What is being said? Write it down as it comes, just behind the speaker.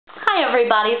Hi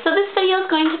everybody, so this video is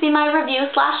going to be my review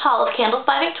 / haul of Candles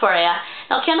by Victoria.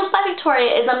 Now Candles by Victoria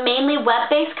is a mainly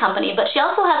web-based company, but she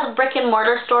also has a brick and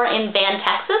mortar store in Van,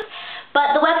 Texas.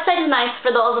 But the website is nice for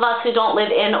those of us who don't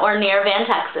live in or near Van,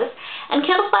 Texas. And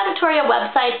Candles by Victoria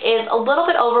website is a little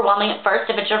bit overwhelming at first.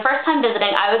 If it's your first time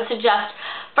visiting, I would suggest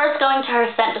first going to her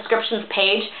scent descriptions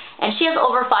page, and she has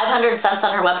over 500 scents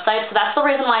on her website, so that's the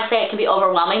reason why I say it can be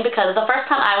overwhelming, because the first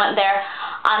time I went there,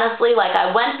 honestly, like,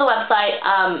 I went to the website,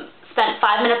 spent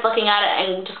 5 minutes looking at it,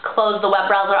 and just closed the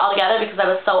web browser altogether because I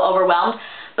was so overwhelmed.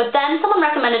 But then someone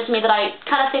recommended to me that I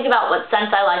kind of think about what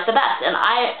scents I like the best, and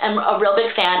I am a real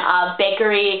big fan of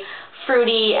bakery,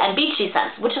 fruity, and beachy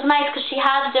scents, which is nice because she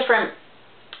has different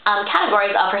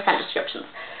categories of her scent descriptions.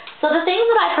 So the things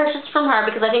that I purchased from her,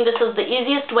 because I think this is the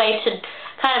easiest way to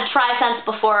kind of try scents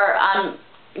before,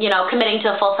 committing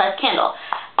to a full-size candle,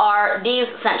 are these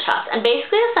scent shots. And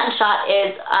basically a scent shot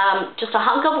is just a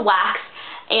hunk of wax,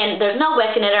 and there's no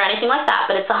wick in it or anything like that,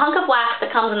 but it's a hunk of wax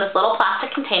that comes in this little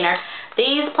plastic container.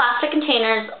 These plastic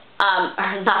containers,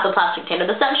 not the plastic container,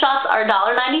 the scent shots are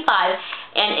 $1.95,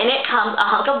 and in it comes a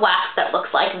hunk of wax that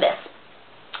looks like this.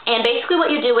 And basically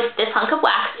what you do with this hunk of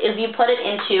wax is you put it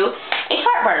into a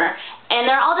tart burner. And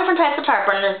there are all different types of tart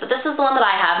burners, but this is the one that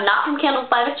I have, not from Candles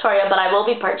by Victoria, but I will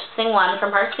be purchasing one from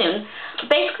her soon.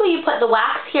 But basically you put the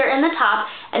wax here in the top,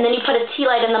 and then you put a tea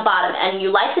light in the bottom, and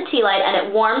you light the tea light, and it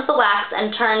warms the wax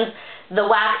and turns the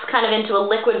wax kind of into a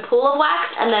liquid pool of wax,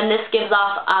 and then this gives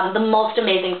off the most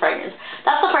amazing fragrance.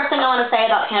 That's the first thing I want to say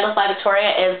about Candles by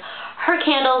Victoria is her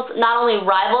candles not only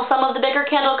rival some of the bigger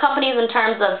candle companies in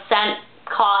terms of scent,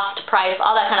 cost, price,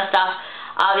 all that kind of stuff.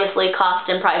 Obviously, cost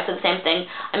and price are the same thing.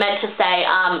 I meant to say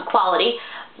quality,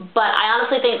 but I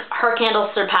honestly think her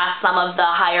candles surpass some of the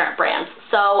higher brands.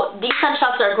 So these scent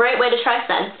shots are a great way to try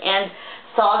scents, and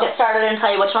so I'll get started and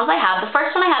tell you which ones I have. The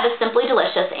first one I have is Simply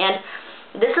Delicious, and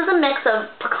this is a mix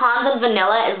of pecans and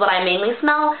vanilla is what I mainly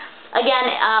smell. Again,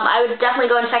 I would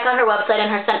definitely go and check out her website and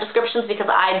her scent descriptions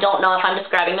because I don't know if I'm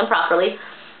describing them properly.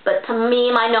 But to me,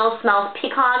 my nose smells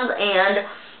pecans and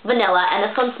vanilla, and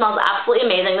this one smells absolutely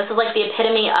amazing. This is like the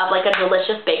epitome of like a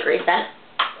delicious bakery scent.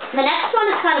 The next one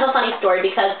is kind of a funny story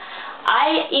because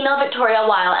I emailed Victoria a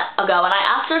while ago and I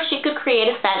asked her if she could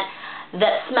create a scent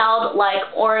that smelled like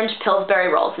orange Pillsbury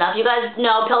rolls. Now, if you guys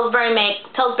know, Pillsbury makes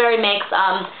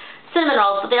cinnamon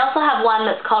rolls, but they also have one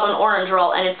that's called an orange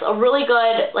roll, and it's a really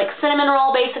good like cinnamon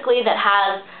roll basically that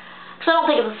has, because I don't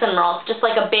think it's a cinnamon roll, it's just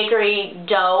like a bakery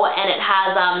dough, and it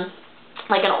has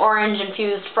like an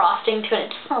orange-infused frosting to it.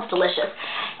 It just smells delicious.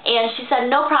 And she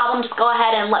said, no problem, just go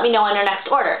ahead and let me know on your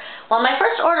next order. Well, my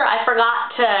first order, I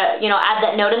forgot to, add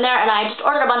that note in there, and I just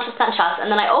ordered a bunch of scent shots, and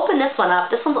then I opened this one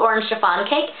up. This one's orange chiffon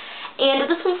cake, and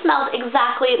this one smells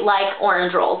exactly like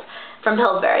orange rolls from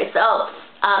Pillsbury. So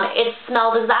it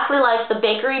smells exactly like the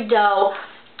bakery dough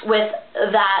with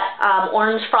that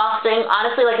orange frosting.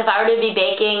 Honestly, like if I were to be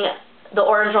baking the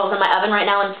orange rolls in my oven right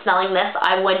now and smelling this,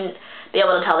 I wouldn't be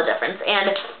able to tell the difference.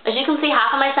 And as you can see,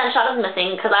 half of my scent shot is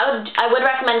missing because I would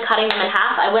recommend cutting them in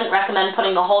half. I wouldn't recommend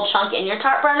putting the whole chunk in your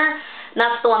tart burner, and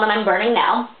that's the one that I'm burning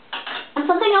now. And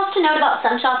something else to note about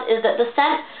scent shots is that the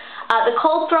scent, the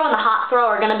cold throw and the hot throw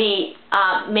are going to be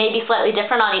maybe slightly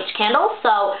different on each candle.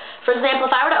 So, for example,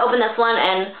 if I were to open this one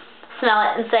and smell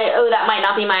it and say, oh, that might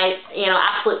not be my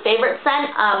absolute favorite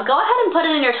scent, go ahead and put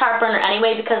it in your tart burner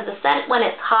anyway, because the scent when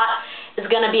it's hot is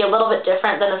going to be a little bit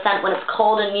different than the scent when it's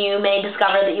cold, and you may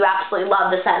discover that you absolutely love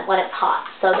the scent when it's hot.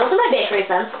 So those are my bakery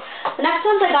scents. The next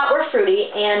ones I got were fruity,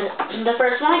 and the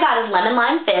first one I got is Lemon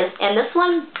Lime Fizz, and this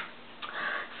one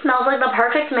smells like the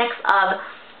perfect mix of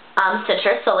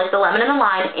citrus, so like the lemon and the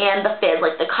lime, and the fizz,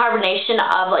 like the carbonation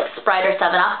of like Sprite or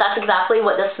 7-Up. That's exactly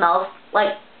what this smells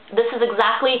like. This is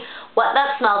exactly what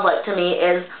that smells like to me,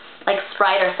 is like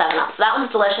Sprite or 7-Up. So that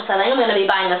one's delicious. I think I'm going to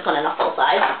be buying this one in a full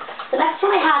size. The next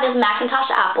one I had is Macintosh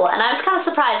Apple, and I was kind of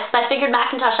surprised because I figured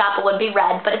Macintosh Apple would be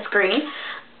red, but it's green.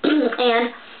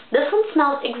 And this one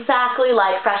smells exactly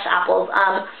like fresh apples.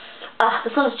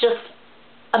 This one's just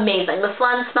amazing. This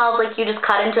one smells like you just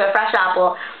cut into a fresh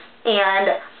apple,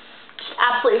 and just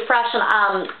absolutely fresh.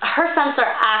 And her scents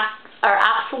are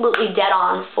absolutely dead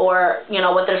on for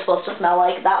what they're supposed to smell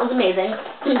like. That one's amazing.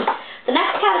 The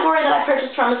next category that I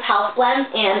purchased from is house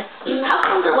blends, and house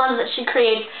blends are ones that she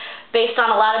creates based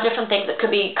on a lot of different things. It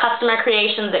could be customer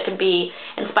creations, it could be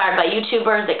inspired by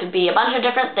YouTubers, it could be a bunch of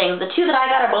different things. The two that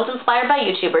I got are both inspired by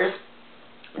YouTubers.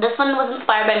 This one was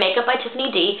inspired by Makeup by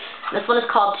TiffanyD, and this one is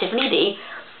called TiffanyD.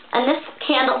 And this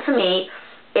candle to me,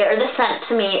 or this scent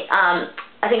to me,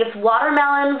 I think it's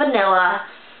watermelon, vanilla,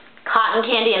 cotton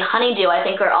candy, and honeydew, I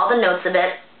think, are all the notes of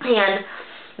it. And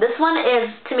this one is,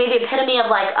 to me, the epitome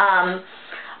of like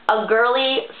a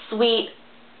girly, sweet,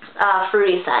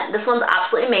 fruity scent. This one's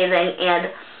absolutely amazing,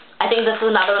 and I think this is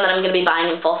another one that I'm going to be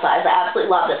buying in full size. I absolutely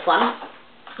love this one.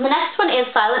 The next one is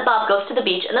Silent Bob Goes to the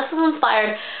Beach, and this is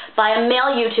inspired by a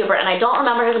male YouTuber, and I don't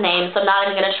remember his name, so I'm not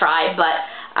even going to try, but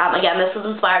again, this is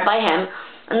inspired by him.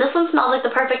 And this one smells like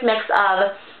the perfect mix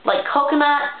of like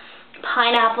coconut,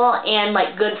 pineapple, and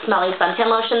like good smelling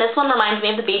suntan lotion. This one reminds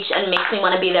me of the beach and makes me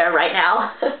want to be there right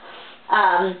now.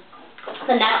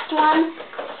 The next one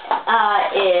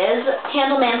is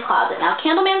Candleman's Closet. Now,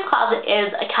 Candleman's Closet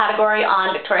is a category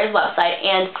on Victoria's website,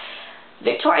 and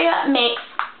Victoria makes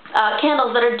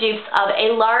candles that are dupes of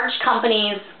a large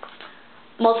company's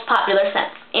most popular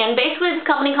scents. And basically, this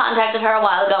company contacted her a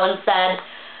while ago and said,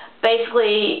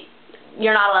 basically,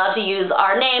 you're not allowed to use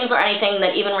our names or anything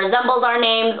that even resembles our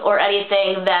names or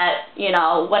anything that, you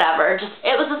know, whatever. Just,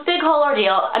 it was this big whole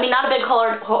ordeal. I mean, not a big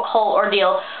whole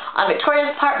ordeal on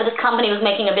Victoria's part, but this company was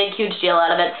making a big, huge deal out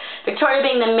of it. Victoria,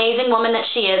 being the amazing woman that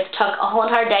she is, took a whole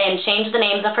entire day and changed the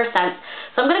names of her scents.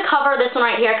 So I'm going to cover this one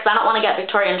right here because I don't want to get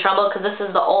Victoria in trouble because this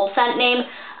is the old scent name.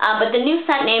 But the new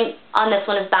scent name on this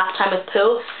one is Bathtime with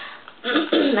Pooh.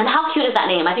 And how cute is that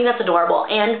name? I think that's adorable.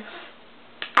 And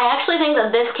I actually think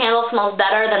that this candle smells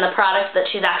better than the products that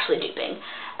she's actually duping.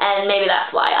 And maybe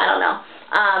that's why. I don't know.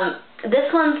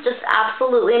 This one's just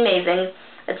absolutely amazing.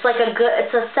 It's like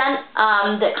it's a scent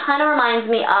that kind of reminds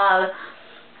me of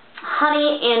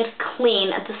honey and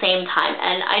clean at the same time.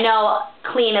 And I know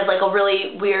clean is like a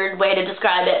really weird way to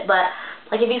describe it, but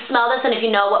like if you smell this and if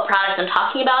you know what product I'm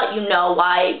talking about, you know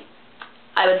why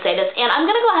I would say this. And I'm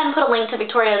going to go ahead and put a link to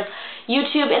Victoria's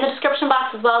YouTube in the description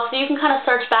box as well, so you can kind of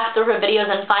search back through her videos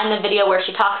and find the video where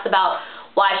she talks about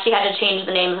why she had to change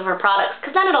the names of her products,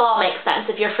 because then it'll all make sense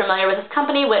if you're familiar with this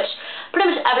company, which pretty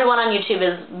much everyone on YouTube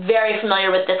is very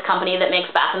familiar with this company that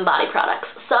makes bath and body products.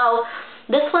 So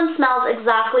this one smells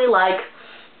exactly like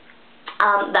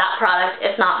that product,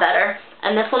 if not better,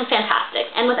 and this one's fantastic.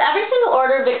 And with every single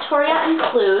order, Victoria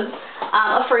includes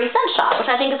a free scent shot,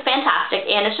 which I think is fantastic,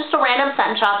 and it's just a random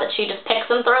scent shot that she just picks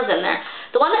and throws in there.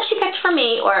 The one that she picked for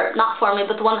me, or not for me,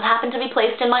 but the one that happened to be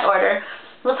placed in my order,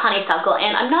 was Honeysuckle,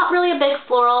 and I'm not really a big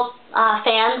floral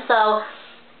fan, so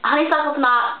Honeysuckle's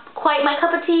not quite my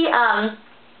cup of tea.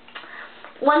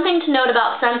 One thing to note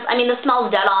about scents, I mean, this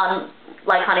smells dead on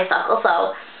like honeysuckle,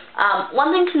 so one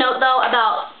thing to note, though,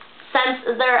 about scents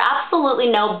is there are absolutely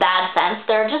no bad scents.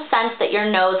 There are just scents that your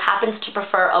nose happens to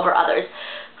prefer over others.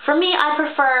 For me, I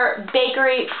prefer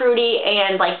bakery, fruity,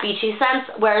 and like beachy scents,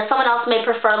 whereas someone else may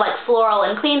prefer like floral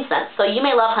and clean scents, so you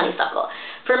may love honeysuckle.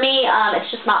 For me,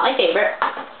 it's just not my favorite.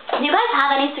 Do you guys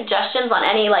have any suggestions on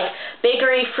any like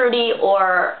bakery, fruity,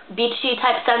 or beachy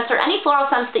type scents, or any floral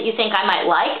scents that you think I might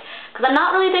like? Because I'm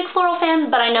not really a big floral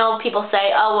fan, but I know people say,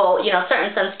 oh, well, you know,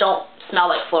 certain scents don't smell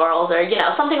like florals, or, you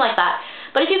know, something like that.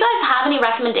 But if you guys have any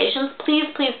recommendations, please,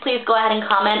 please, please go ahead and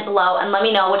comment below and let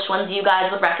me know which ones you guys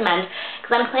would recommend,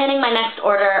 because I'm planning my next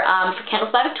order for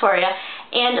Candles by Victoria.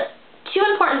 And two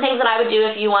important things that I would do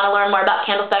if you want to learn more about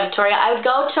Candles by Victoria, I would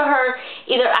go to her,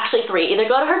 actually three. Either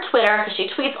go to her Twitter, because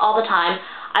she tweets all the time.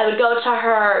 I would go to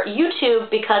her YouTube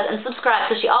and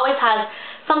subscribe, because she always has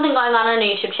something going on her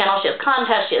YouTube channel. She has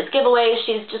contests, she has giveaways,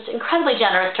 she's just incredibly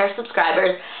generous to her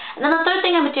subscribers. And then the third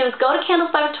thing I would do is go to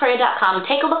candlesbyvictoria.com,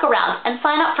 take a look around, and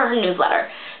sign up for her newsletter,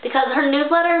 because her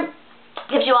newsletter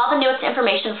gives you all the newest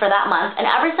information for that month, and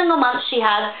every single month she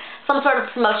has some sort of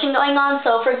promotion going on.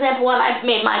 So, for example, when I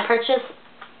made my purchase,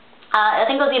 I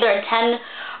think it was either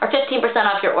 10 or 15%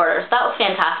 off your orders. That was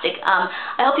fantastic.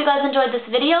 I hope you guys enjoyed this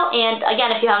video, and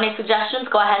again, if you have any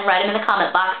suggestions, go ahead and write them in the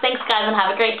comment box. Thanks, guys, and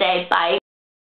have a great day. Bye.